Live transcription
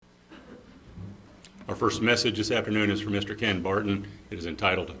Our first message this afternoon is from Mr. Ken Barton. It is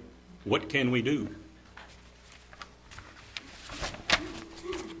entitled, "What Can We Do?"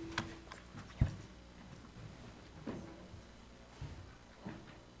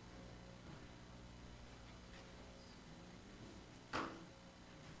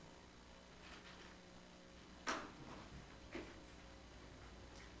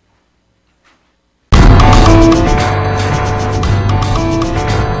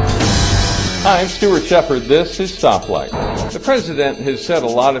 Hi, I'm Stuart Shepard. This is Stoplight. The President has said a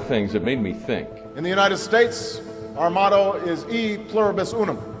lot of things that made me think. In the United States, our motto is E pluribus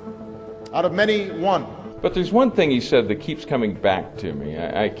unum, out of many, one. But there's one thing he said that keeps coming back to me.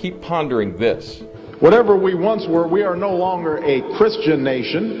 I keep pondering this. Whatever we once were, we are no longer a Christian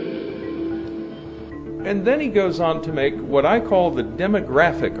nation. And then he goes on to make what I call the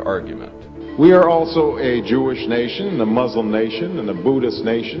demographic argument. We are also a Jewish nation, a Muslim nation, and a Buddhist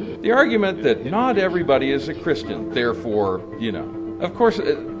nation. The argument that not everybody is a Christian, therefore, Of course,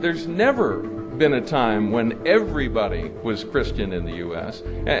 there's never been a time when everybody was Christian in the U.S.,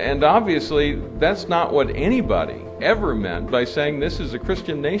 and obviously that's not what anybody ever meant by saying this is a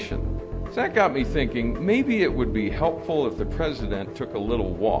Christian nation. So that got me thinking, maybe it would be helpful if the President took a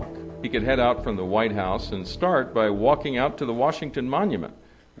little walk. He could head out from the White House and start by walking out to the Washington Monument.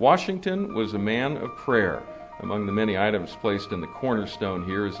 Washington was a man of prayer. Among the many items placed in the cornerstone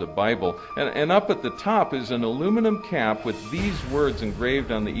here is a Bible, and up at the top is an aluminum cap with these words engraved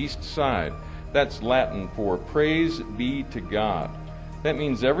on the east side. That's Latin for "Praise be to God." That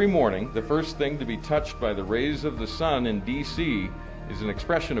means every morning, the first thing to be touched by the rays of the sun in D.C. is an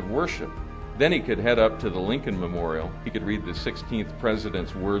expression of worship. Then he could head up to the Lincoln Memorial. He could read the 16th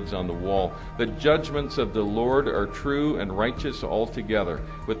President's words on the wall. "The judgments of the Lord are true and righteous altogether,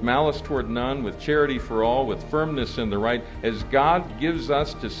 with malice toward none, with charity for all, with firmness in the right. As God gives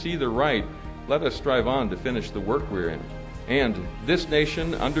us to see the right, let us strive on to finish the work we're in. And this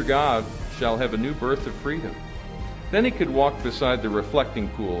nation, under God, shall have a new birth of freedom." Then he could walk beside the reflecting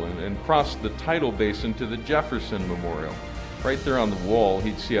pool and cross the tidal basin to the Jefferson Memorial. Right there on the wall,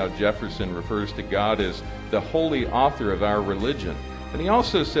 he'd see how Jefferson refers to God as the holy author of our religion. And he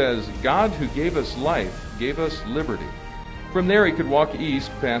also says, God who gave us life, gave us liberty. From there, he could walk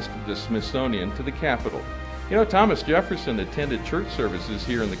east past the Smithsonian to the Capitol. Thomas Jefferson attended church services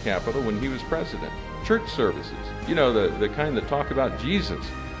here in the Capitol when he was president. Church services, the kind that talk about Jesus.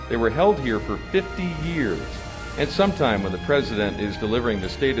 They were held here for 50 years. And sometime when the president is delivering the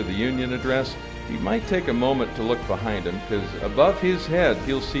State of the Union address, he might take a moment to look behind him, because above his head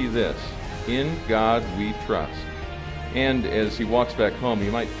he'll see this: "In God we trust." And as he walks back home,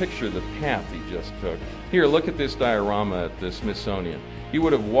 you might picture the path he just took. Here, look at this diorama at the Smithsonian. He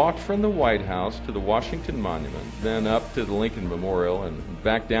would have walked from the White House to the Washington Monument, then up to the Lincoln Memorial, and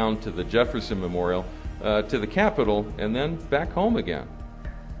back down to the Jefferson Memorial, to the Capitol, and then back home again.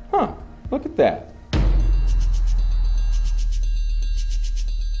 Look at that.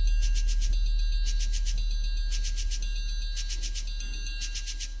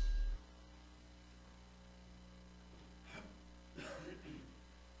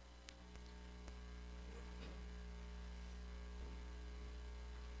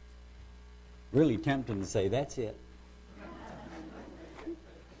 Really tempting to say that's it.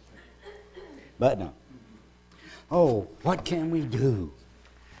 But no. Oh, what can we do?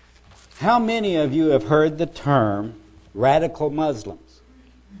 How many of you have heard the term radical Muslims?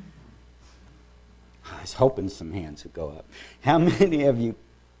 I was hoping some hands would go up. How many of you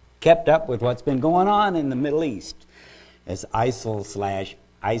kept up with what's been going on in the Middle East as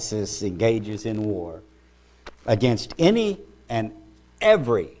ISIL/ISIS engages in war against any and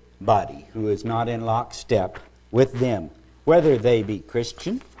everybody who is not in lockstep with them, whether they be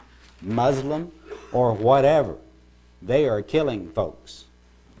Christian, Muslim, or whatever? They are killing folks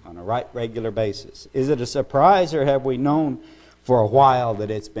on a right regular basis. Is it a surprise, or have we known for a while that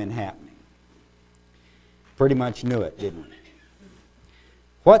it's been happening? Pretty much knew it, didn't we?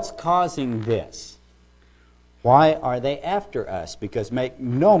 What's causing this? Why are they after us? Because make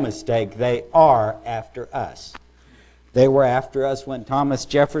no mistake, they are after us. They were after us when Thomas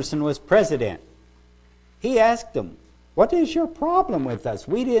Jefferson was president. He asked them, "What is your problem with us?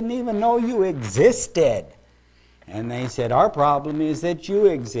 We didn't even know you existed." And they said, "Our problem is that you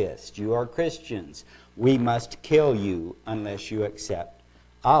exist. You are Christians. We must kill you unless you accept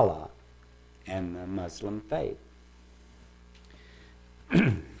Allah and the Muslim faith."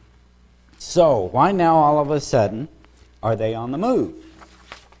 So, why now all of a sudden are they on the move?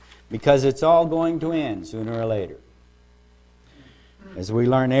 Because it's all going to end sooner or later. As we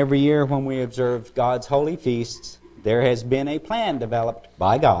learn every year when we observe God's holy feasts, there has been a plan developed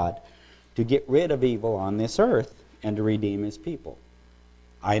by God to get rid of evil on this earth and to redeem his people.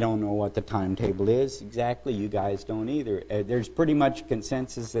 I don't know what the timetable is exactly. You guys don't either. There's pretty much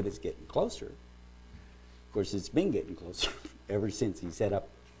consensus that it's getting closer. Of course, it's been getting closer ever since he set up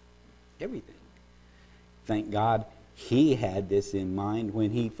everything. Thank God he had this in mind when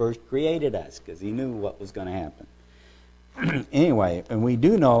he first created us, because he knew what was going to happen. Anyway, and we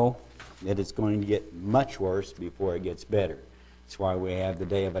do know that it's going to get much worse before it gets better. That's why we have the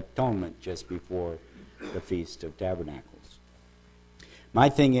Day of Atonement just before the Feast of Tabernacles. My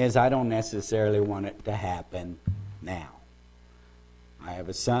thing is, I don't necessarily want it to happen now. I have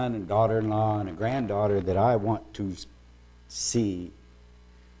a son and daughter-in-law and a granddaughter that I want to see.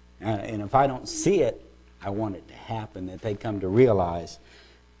 And if I don't see it, I want it to happen, that they come to realize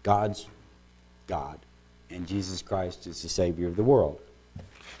God's God and Jesus Christ is the Savior of the world.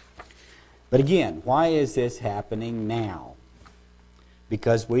 But again, why is this happening now?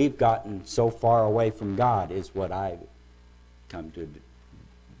 Because we've gotten so far away from God is what I've come to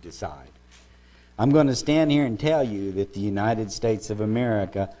decide. I'm going to stand here and tell you that the United States of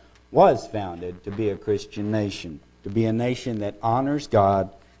America was founded to be a Christian nation, to be a nation that honors God,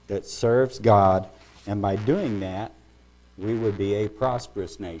 that serves God, and by doing that, we would be a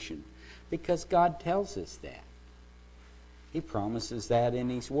prosperous nation, because God tells us that. He promises that in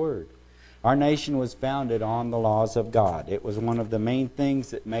His Word. Our nation was founded on the laws of God. It was one of the main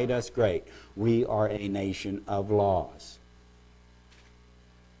things that made us great. We are a nation of laws.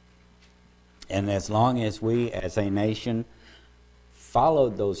 And as long as we, as a nation,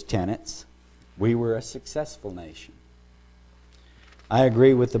 followed those tenets, we were a successful nation. I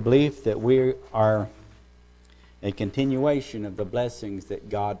agree with the belief that we are a continuation of the blessings that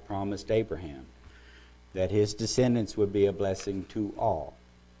God promised Abraham, that his descendants would be a blessing to all.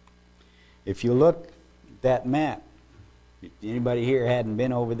 If you look at that map, if anybody here hadn't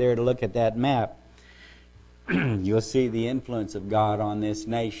been over there to look at that map, you'll see the influence of God on this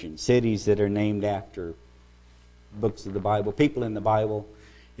nation. Cities that are named after books of the Bible, people in the Bible.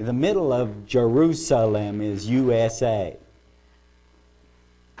 In the middle of Jerusalem is USA.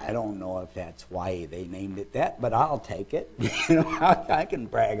 I don't know if that's why they named it that, but I'll take it. I can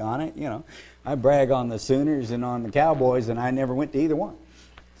brag on it. I brag on the Sooners and on the Cowboys, and I never went to either one.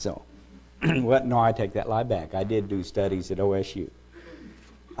 So, no, I take that lie back. I did do studies at OSU.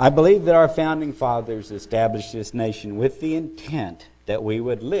 I believe that our founding fathers established this nation with the intent that we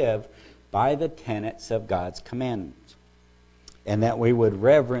would live by the tenets of God's commandments, and that we would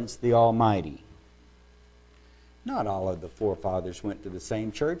reverence the Almighty. Not all of the forefathers went to the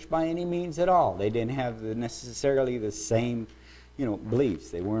same church by any means at all. They didn't have necessarily the same,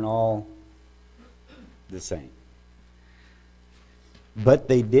 beliefs. They weren't all the same. But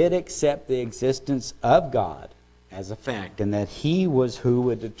they did accept the existence of God as a fact, and that He was who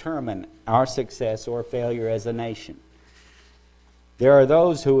would determine our success or failure as a nation. There are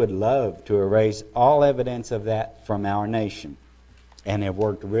those who would love to erase all evidence of that from our nation, and have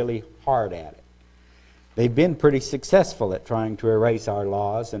worked really hard at it. They've been pretty successful at trying to erase our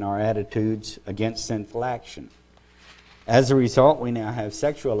laws and our attitudes against sinful action. As a result, we now have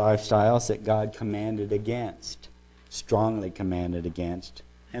sexual lifestyles that God commanded against, strongly commanded against,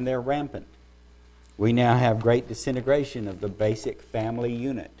 and they're rampant. We now have great disintegration of the basic family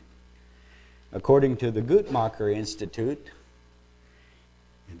unit. According to the Guttmacher Institute,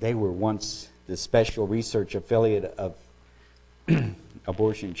 they were once the special research affiliate of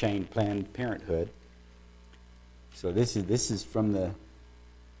abortion chain Planned Parenthood. So this is from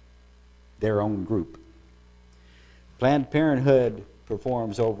their own group. Planned Parenthood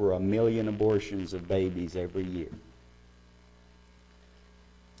performs over 1 million abortions of babies every year.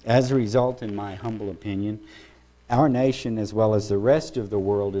 As a result, in my humble opinion, our nation, as well as the rest of the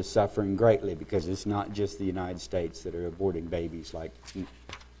world, is suffering greatly, because it's not just the United States that are aborting babies like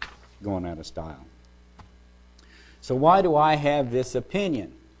going out of style. So why do I have this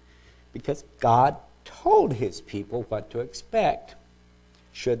opinion? Because God told His people what to expect.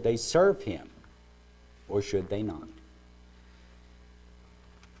 Should they serve Him or should they not?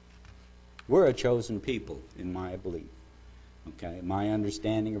 We're a chosen people, in my belief. Okay, my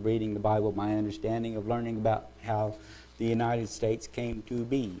understanding of reading the Bible, my understanding of learning about how the United States came to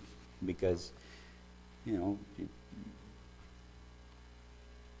be, because,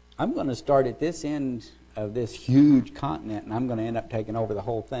 I'm going to start at this end of this huge continent, and I'm going to end up taking over the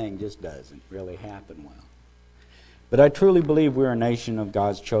whole thing. Just doesn't really happen well. But I truly believe we're a nation of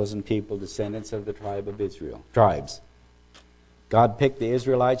God's chosen people, descendants of the tribe of Israel. Tribes. God picked the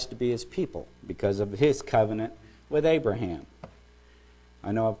Israelites to be His people because of His covenant with Abraham.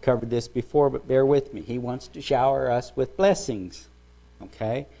 I know I've covered this before, but bear with me. He wants to shower us with blessings.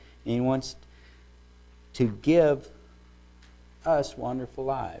 Okay? And He wants to give us wonderful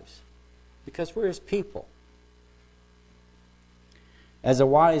lives because we're His people. As a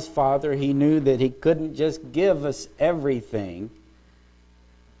wise father, He knew that He couldn't just give us everything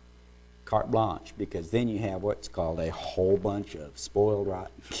carte blanche, because then you have what's called a whole bunch of spoiled,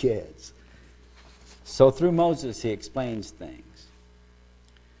 rotten kids. So through Moses, He explains things.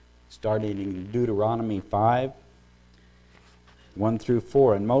 Starting in Deuteronomy 5, 1 through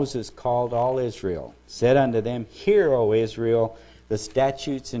 4. And Moses called all Israel, said unto them, Hear, O Israel, the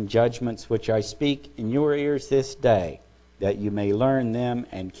statutes and judgments which I speak in your ears this day, that you may learn them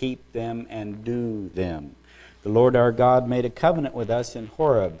and keep them and do them. The Lord our God made a covenant with us in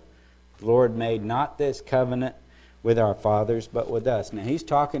Horeb. The Lord made not this covenant with our fathers, but with us. Now, He's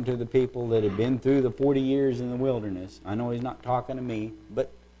talking to the people that have been through the 40 years in the wilderness. I know He's not talking to me,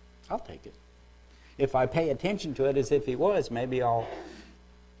 but I'll take it. If I pay attention to it as if He was, maybe I'll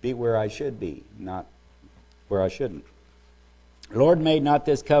be where I should be, not where I shouldn't. The Lord made not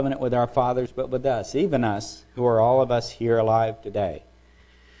this covenant with our fathers, but with us, even us, who are all of us here alive today.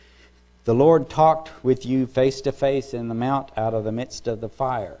 The Lord talked with you face to face in the mount out of the midst of the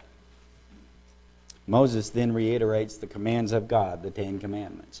fire. Moses then reiterates the commands of God, the 10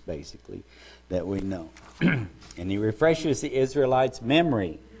 Commandments, basically, that we know. And he refreshes the Israelites'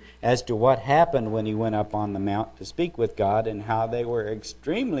 memory as to what happened when he went up on the mount to speak with God and how they were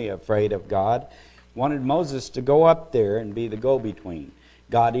extremely afraid of God, wanted Moses to go up there and be the go-between.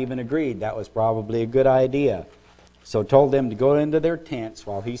 God even agreed that was probably a good idea. So told them to go into their tents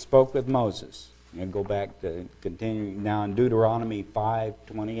while he spoke with Moses. And go back to continuing now in Deuteronomy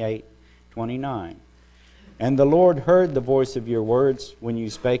 5:28-29. And the Lord heard the voice of your words when you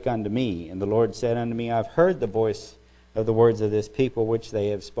spake unto me. And the Lord said unto me, I've heard the voice of the words of this people which they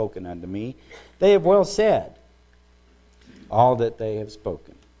have spoken unto me. They have well said all that they have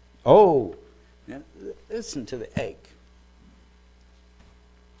spoken. Oh, now listen to the ache.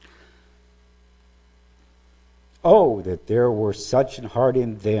 Oh, that there were such an heart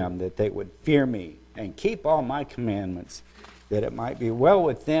in them that they would fear me and keep all my commandments, that it might be well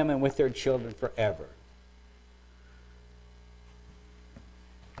with them and with their children forever.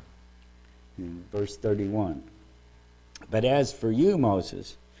 In verse 31. But as for you,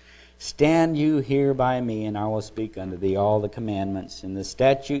 Moses, stand you here by me, and I will speak unto thee all the commandments and the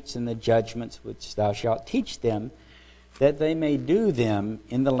statutes and the judgments which thou shalt teach them, that they may do them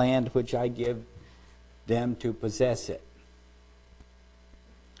in the land which I give them to possess it.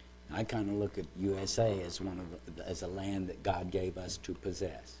 I kind of look at USA as as a land that God gave us to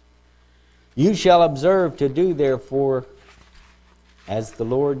possess. You shall observe to do therefore as the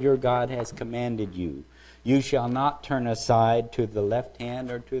Lord your God has commanded you. You shall not turn aside to the left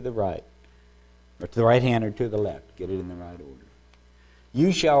hand or to the right, or to the right hand or to the left. Get it in the right order.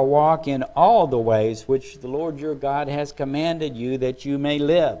 You shall walk in all the ways which the Lord your God has commanded you, that you may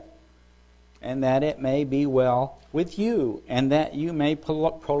live, and that it may be well with you, and that you may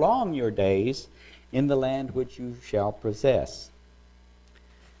prolong your days in the land which you shall possess.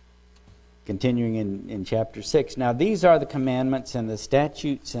 Continuing in chapter 6. Now these are the commandments and the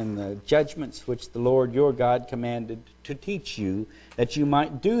statutes and the judgments which the Lord your God commanded to teach you, that you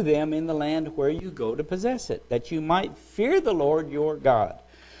might do them in the land where you go to possess it, that you might fear the Lord your God,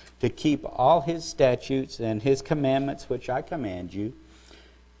 to keep all His statutes and His commandments which I command you,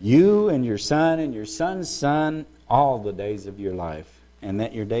 you and your son and your son's son, all the days of your life, and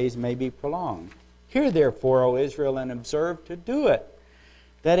that your days may be prolonged. Hear therefore, O Israel, and observe to do it,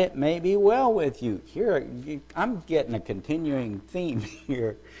 that it may be well with you. Here, I'm getting a continuing theme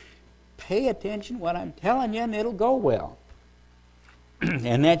here. Pay attention to what I'm telling you, and it'll go well.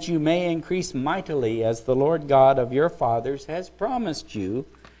 And that you may increase mightily, as the Lord God of your fathers has promised you,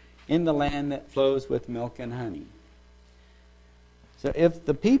 in the land that flows with milk and honey. So if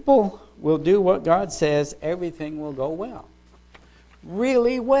the people will do what God says, everything will go well.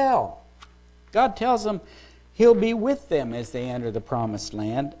 Really well. God tells them He'll be with them as they enter the promised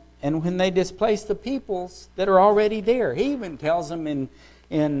land, and when they displace the peoples that are already there. He even tells them in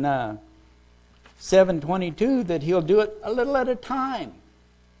 7:22 that He'll do it a little at a time.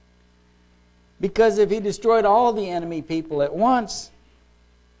 Because if He destroyed all the enemy people at once,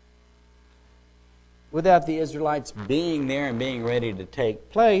 without the Israelites being there and being ready to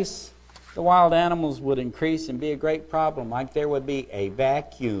take place, the wild animals would increase and be a great problem, like there would be a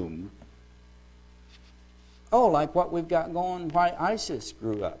vacuum. Oh, like what we've got going, why ISIS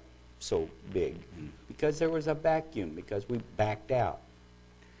grew up so big. Because there was a vacuum, because we backed out.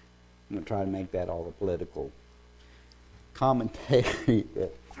 I'm going to try to make that all the political commentary.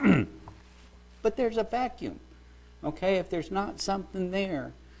 But there's a vacuum. Okay, if there's not something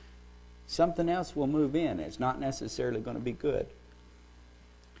there, something else will move in. It's not necessarily going to be good.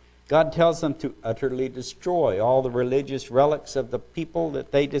 God tells them to utterly destroy all the religious relics of the people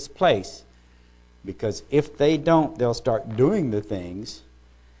that they displace. Because if they don't, they'll start doing the things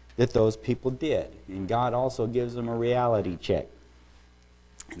that those people did. And God also gives them a reality check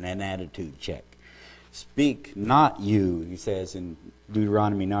and an attitude check. Speak not you, he says in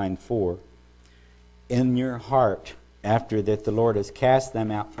Deuteronomy 9:4, in your heart, after that the Lord has cast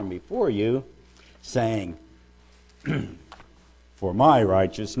them out from before you, saying, for my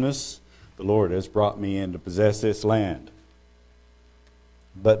righteousness the Lord has brought me in to possess this land.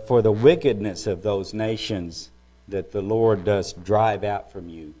 But for the wickedness of those nations that the Lord does drive out from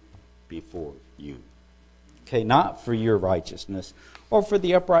you before you. Okay, not for your righteousness or for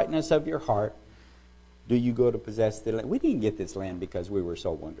the uprightness of your heart do you go to possess the land. We didn't get this land because we were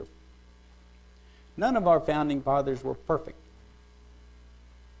so wonderful. None of our founding fathers were perfect.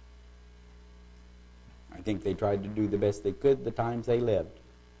 I think they tried to do the best they could the times they lived.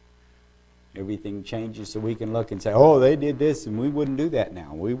 Everything changes so we can look and say, oh, they did this and we wouldn't do that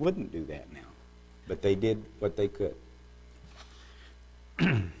now. We wouldn't do that now. But they did what they could.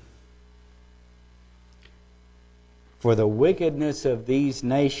 For the wickedness of these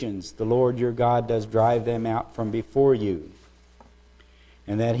nations, the Lord your God does drive them out from before you,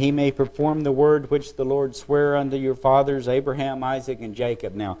 and that he may perform the word which the Lord sware unto your fathers, Abraham, Isaac, and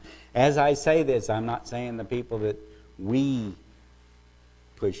Jacob. Now, as I say this, I'm not saying the people that we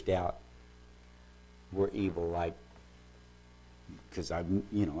pushed out were evil, like, because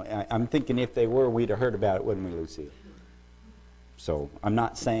I'm thinking if they were, we'd have heard about it, wouldn't we, Lucille? So I'm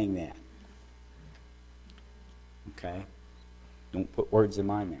not saying that. Okay? Don't put words in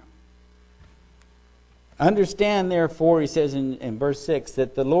my mouth. Understand, therefore, he says in verse 6,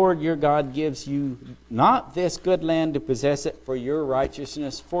 that the Lord your God gives you not this good land to possess it for your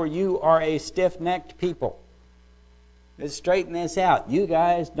righteousness, for you are a stiff-necked people. Let's straighten this out. You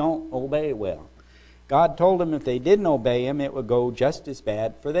guys don't obey well. God told them if they didn't obey him, it would go just as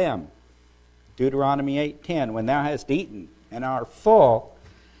bad for them. Deuteronomy 8:10, when thou hast eaten and art full,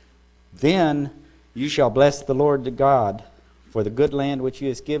 then you shall bless the Lord the God for the good land which he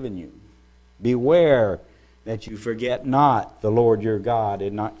has given you. Beware that you forget not the Lord your God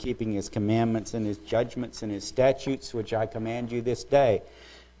in not keeping his commandments and his judgments and his statutes which I command you this day.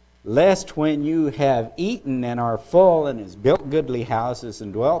 Lest when you have eaten and are full and has built goodly houses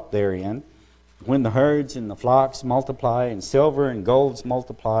and dwelt therein, when the herds and the flocks multiply and silver and gold's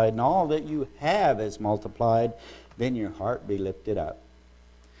multiplied and all that you have is multiplied, then your heart be lifted up.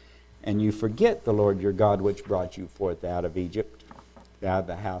 And you forget the Lord your God which brought you forth out of Egypt, out of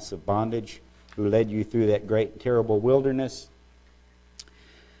the house of bondage, who led you through that great and terrible wilderness,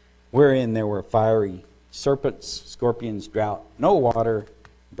 wherein there were fiery serpents, scorpions, drought, no water,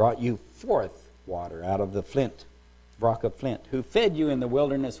 brought you forth water out of the flint, rock of flint, who fed you in the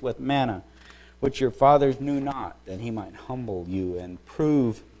wilderness with manna, which your fathers knew not, that he might humble you and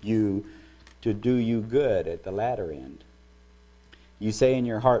prove you to do you good at the latter end. You say in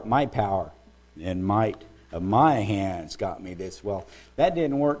your heart, my power and might of my hands got me this wealth. That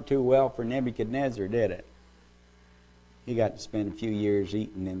didn't work too well for Nebuchadnezzar, did it? He got to spend a few years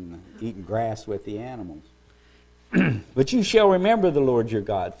eating grass with the animals. But you shall remember the Lord your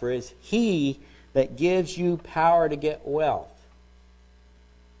God, for it is he that gives you power to get wealth.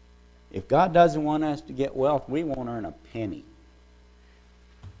 If God doesn't want us to get wealth, we won't earn a penny.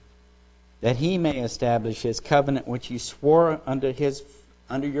 That he may establish his covenant which he swore unto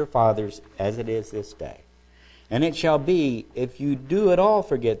your fathers, as it is this day. And it shall be, if you do at all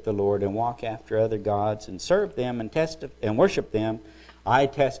forget the Lord and walk after other gods and serve them and worship them, I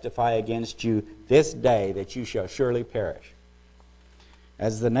testify against you this day that you shall surely perish.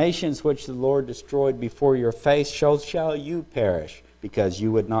 As the nations which the Lord destroyed before your face, so shall you perish, because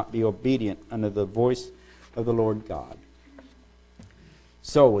you would not be obedient unto the voice of the Lord God.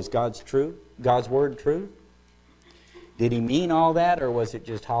 So, was God's word true? Did he mean all that, or was it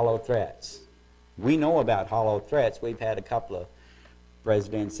just hollow threats? We know about hollow threats. We've had a couple of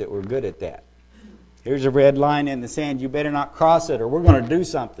presidents that were good at that. Here's a red line in the sand. You better not cross it, or we're going to do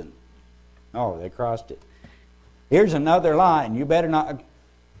something. Oh, they crossed it. Here's another line. You better not.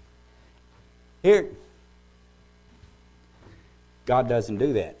 Here. God doesn't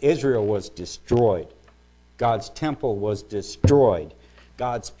do that. Israel was destroyed. God's temple was destroyed.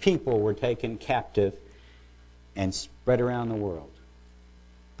 God's people were taken captive and spread around the world.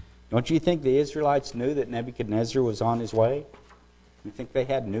 Don't you think the Israelites knew that Nebuchadnezzar was on his way? You think they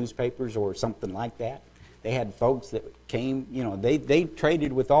had newspapers or something like that? They had folks that came, they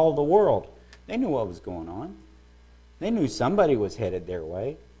traded with all the world. They knew what was going on. They knew somebody was headed their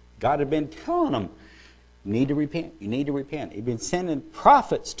way. God had been telling them, you need to repent, you need to repent. He'd been sending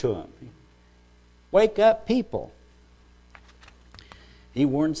prophets to them. Wake up, people. He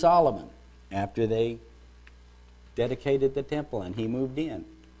warned Solomon after they dedicated the temple and he moved in.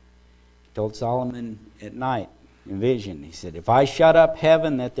 He told Solomon at night in vision, he said, if I shut up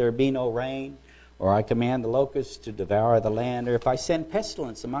heaven that there be no rain, or I command the locusts to devour the land, or if I send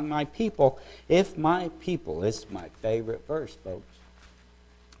pestilence among my people, if my people, this is my favorite verse, folks.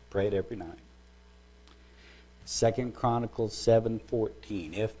 Pray it every night. 2 Chronicles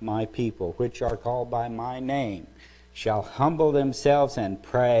 7:14, if my people, which are called by my name, shall humble themselves and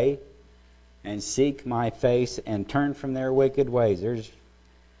pray and seek my face and turn from their wicked ways. There's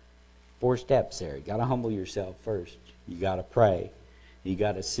 4 steps there. You got to humble yourself first. You got to pray. You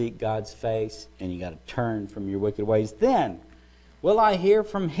got to seek God's face, and you got to turn from your wicked ways. Then will I hear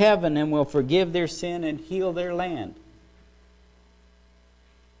from heaven and will forgive their sin and heal their land.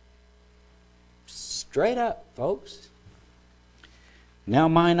 Straight up, folks. Now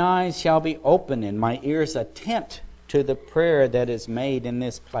mine eyes shall be open and my ears attent to the prayer that is made in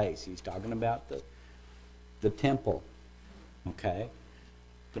this place. He's talking about the temple. Okay?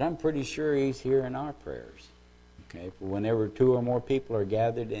 But I'm pretty sure he's hearing our prayers. Okay, for whenever 2 or more people are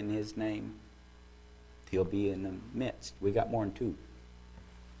gathered in his name, he'll be in the midst. We got more than 2.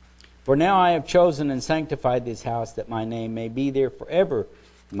 For now I have chosen and sanctified this house that my name may be there forever.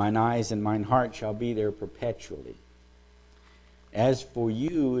 Mine eyes and mine heart shall be there perpetually. As for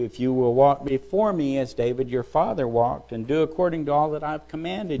you, if you will walk before me as David your father walked, and do according to all that I have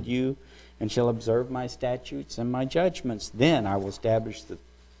commanded you, and shall observe my statutes and my judgments, then I will establish the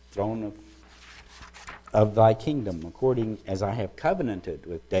throne of thy kingdom, according as I have covenanted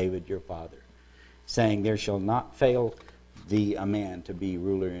with David your father, saying, there shall not fail thee a man to be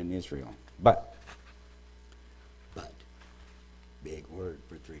ruler in Israel. But, big word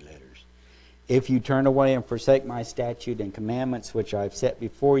for 3 letters. If you turn away and forsake my statute and commandments which I have set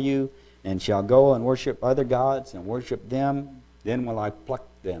before you, and shall go and worship other gods and worship them, then will I pluck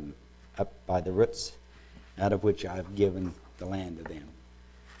them up by the roots, out of which I have given the land to them.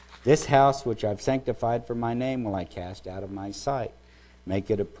 This house which I've sanctified for my name will I cast out of my sight, make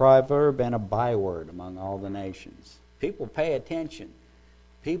it a proverb and a byword among all the nations. People pay attention.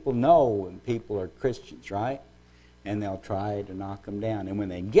 People know when people are Christians, right? And they'll try to knock them down. And when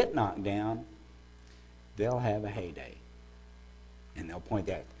they get knocked down, they'll have a heyday. And they'll point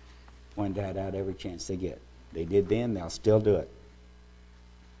that out every chance they get. They did then, they'll still do it.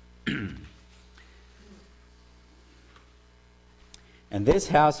 And this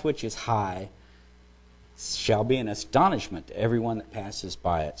house which is high shall be an astonishment to everyone that passes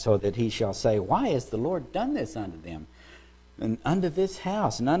by it, so that he shall say, why has the Lord done this unto them, and unto this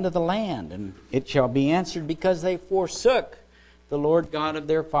house, and unto the land? And it shall be answered, because they forsook the Lord God of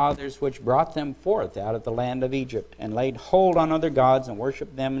their fathers, which brought them forth out of the land of Egypt, and laid hold on other gods, and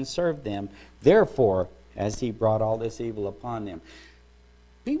worshipped them, and served them. Therefore, as he brought all this evil upon them.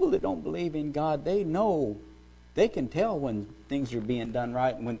 People that don't believe in God, they know, they can tell when things are being done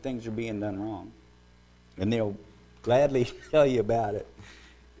right and when things are being done wrong. And they'll gladly tell you about it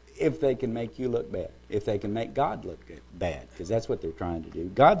if they can make you look bad, if they can make God look bad, because that's what they're trying to do.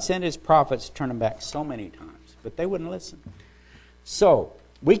 God sent his prophets to turn them back so many times, but they wouldn't listen. So,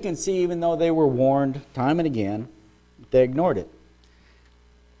 we can see even though they were warned time and again, they ignored it.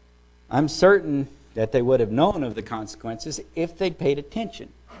 I'm certain that they would have known of the consequences if they'd paid attention.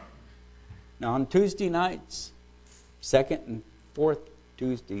 Now on Tuesday nights, 2nd and 4th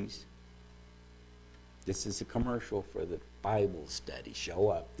Tuesdays, this is a commercial for the Bible study. Show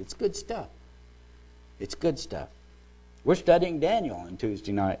up. It's good stuff. It's good stuff. We're studying Daniel on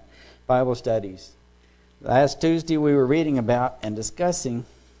Tuesday night Bible studies. Last Tuesday we were reading about and discussing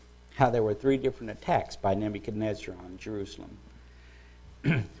how there were 3 different attacks by Nebuchadnezzar on Jerusalem.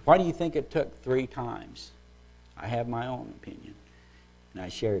 Why do you think it took 3 times? I have my own opinion, and I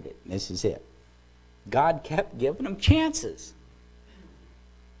shared it. This is it. God kept giving them chances.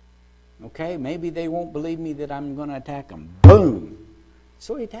 Okay, maybe they won't believe me that I'm going to attack them. Boom!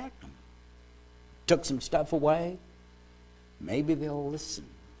 So he attacked them. Took some stuff away. Maybe they'll listen.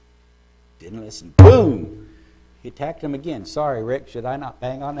 Didn't listen. Boom! He attacked them again. Sorry, Rick, should I not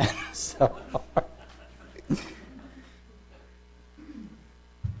bang on that so hard?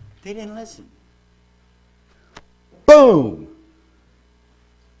 They didn't listen. Boom!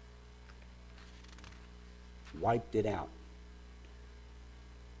 Wiped it out.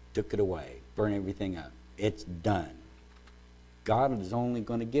 Took it away. Burned everything up. It's done. God is only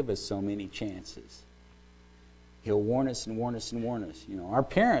going to give us so many chances. He'll warn us and warn us and warn us. You know, our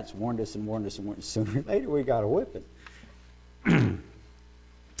parents warned us and warned us and warned us. Sooner or later we got a whipping.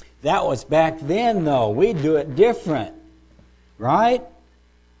 That was back then, though. We do it different, right?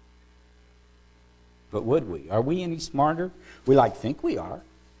 But would we? Are we any smarter? We like to think we are,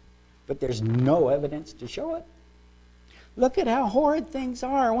 but there's no evidence to show it. Look at how horrid things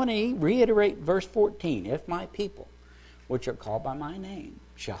are. I want to reiterate verse 14. If my people, which are called by my name,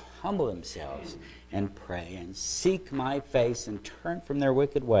 shall humble themselves and pray and seek my face and turn from their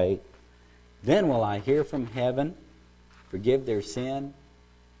wicked way, then will I hear from heaven, forgive their sin,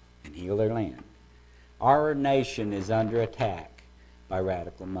 and heal their land. Our nation is under attack by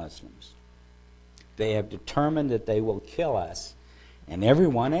radical Muslims. They have determined that they will kill us and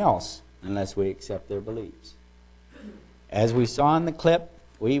everyone else unless we accept their beliefs. As we saw in the clip,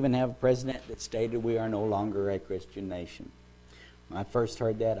 we even have a president that stated we are no longer a Christian nation. When I first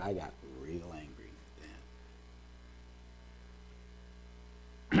heard that, I got real angry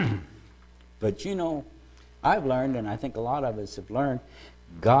at that. But you know, I've learned, and I think a lot of us have learned,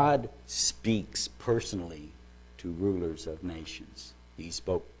 God speaks personally to rulers of nations. He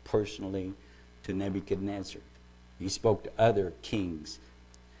spoke personally to Nebuchadnezzar. He spoke to other kings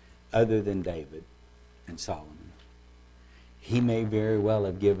other than David and Solomon. He may very well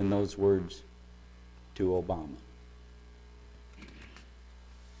have given those words to Obama.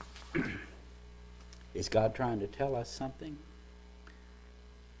 Is God trying to tell us something?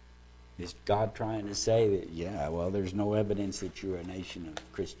 Is God trying to say that, yeah, well, there's no evidence that you're a nation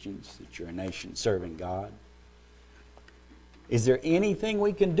of Christians, that you're a nation serving God? Is there anything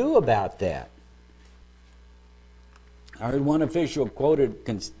we can do about that? I heard one official quoted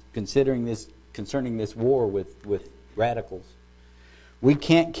concerning this war with radicals. We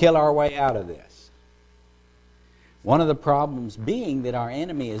can't kill our way out of this. One of the problems being that our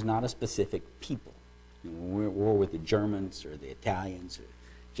enemy is not a specific people. You know, when we're at war with the Germans or the Italians or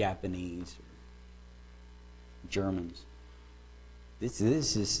Japanese or Germans. This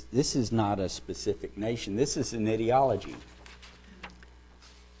is not a specific nation. This is an ideology,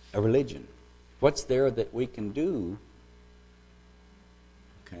 a religion. What's there that we can do?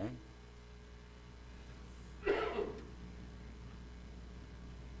 Okay.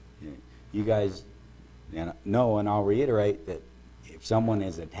 You guys know, and I'll reiterate that if someone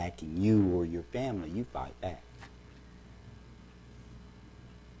is attacking you or your family, you fight back.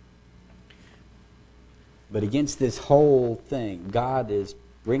 But against this whole thing, God is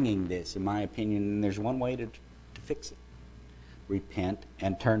bringing this, in my opinion, and there's one way to fix it. Repent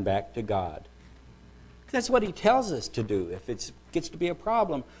and turn back to God. That's what He tells us to do. If it gets to be a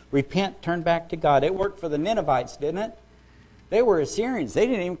problem, repent, turn back to God. It worked for the Ninevites, didn't it? They were Assyrians. They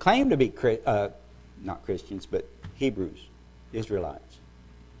didn't even claim to be not Christians, but Hebrews, Israelites.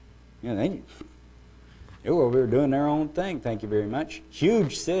 You know, they were over there doing their own thing. Thank you very much.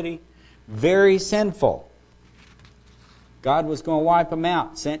 Huge city, very sinful. God was going to wipe them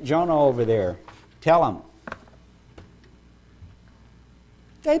out. Sent Jonah over there. Tell them.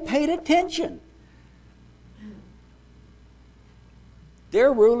 They paid attention.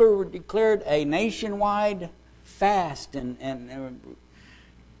 Their ruler declared a nationwide fast and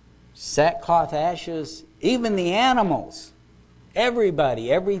sackcloth ashes. Even the animals.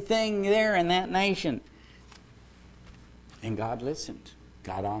 Everybody. Everything there in that nation. And God listened.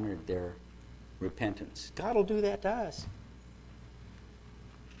 God honored their repentance. God will do that to us.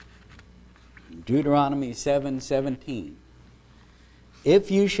 Deuteronomy 7:17.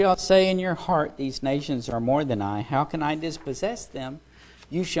 If you shall say in your heart, these nations are more than I, how can I dispossess them?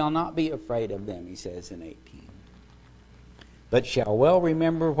 You shall not be afraid of them, he says in 18. But shall well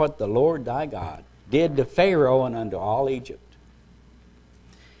remember what the Lord thy God did to Pharaoh and unto all Egypt.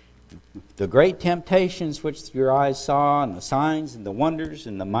 The great temptations which your eyes saw, and the signs and the wonders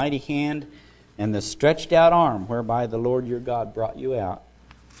and the mighty hand and the stretched out arm whereby the Lord your God brought you out,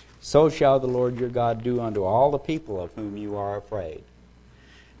 so shall the Lord your God do unto all the people of whom you are afraid.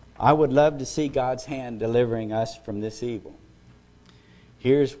 I would love to see God's hand delivering us from this evil.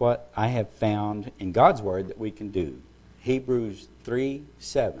 Here's what I have found in God's Word that we can do. Hebrews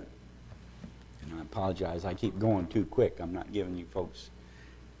 3:7. And I apologize, I keep going too quick. I'm not giving you folks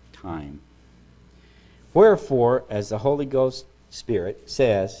time. Wherefore, as the Holy Ghost Spirit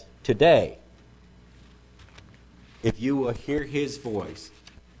says, today, if you will hear His voice,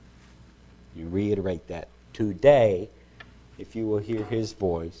 you reiterate that, today, if you will hear His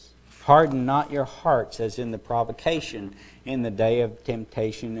voice, harden not your hearts as in the provocation in the day of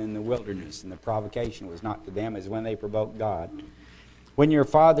temptation in the wilderness. And the provocation was not to them as when they provoked God. When your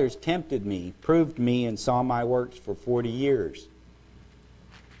fathers tempted me, proved me, and saw my works for 40 years.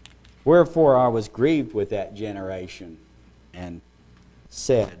 Wherefore I was grieved with that generation, and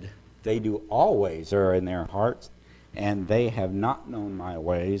said, they do always err in their hearts, and they have not known my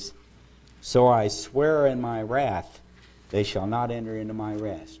ways. So I swear in my wrath, they shall not enter into my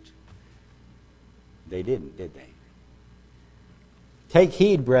rest. They didn't, did they? Take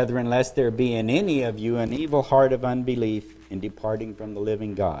heed, brethren, lest there be in any of you an evil heart of unbelief in departing from the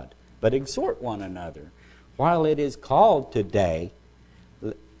living God. But exhort one another, while it is called today,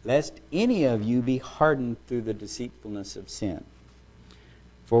 lest any of you be hardened through the deceitfulness of sin.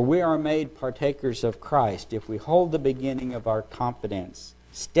 For we are made partakers of Christ if we hold the beginning of our confidence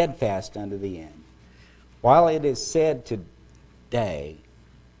steadfast unto the end. While it is said today,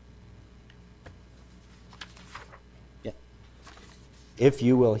 if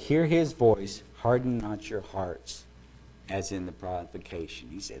you will hear his voice, harden not your hearts, as in the provocation.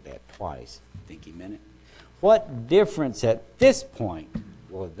 He said that twice. I think he meant it. What difference at this point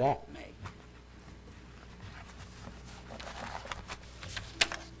will that make?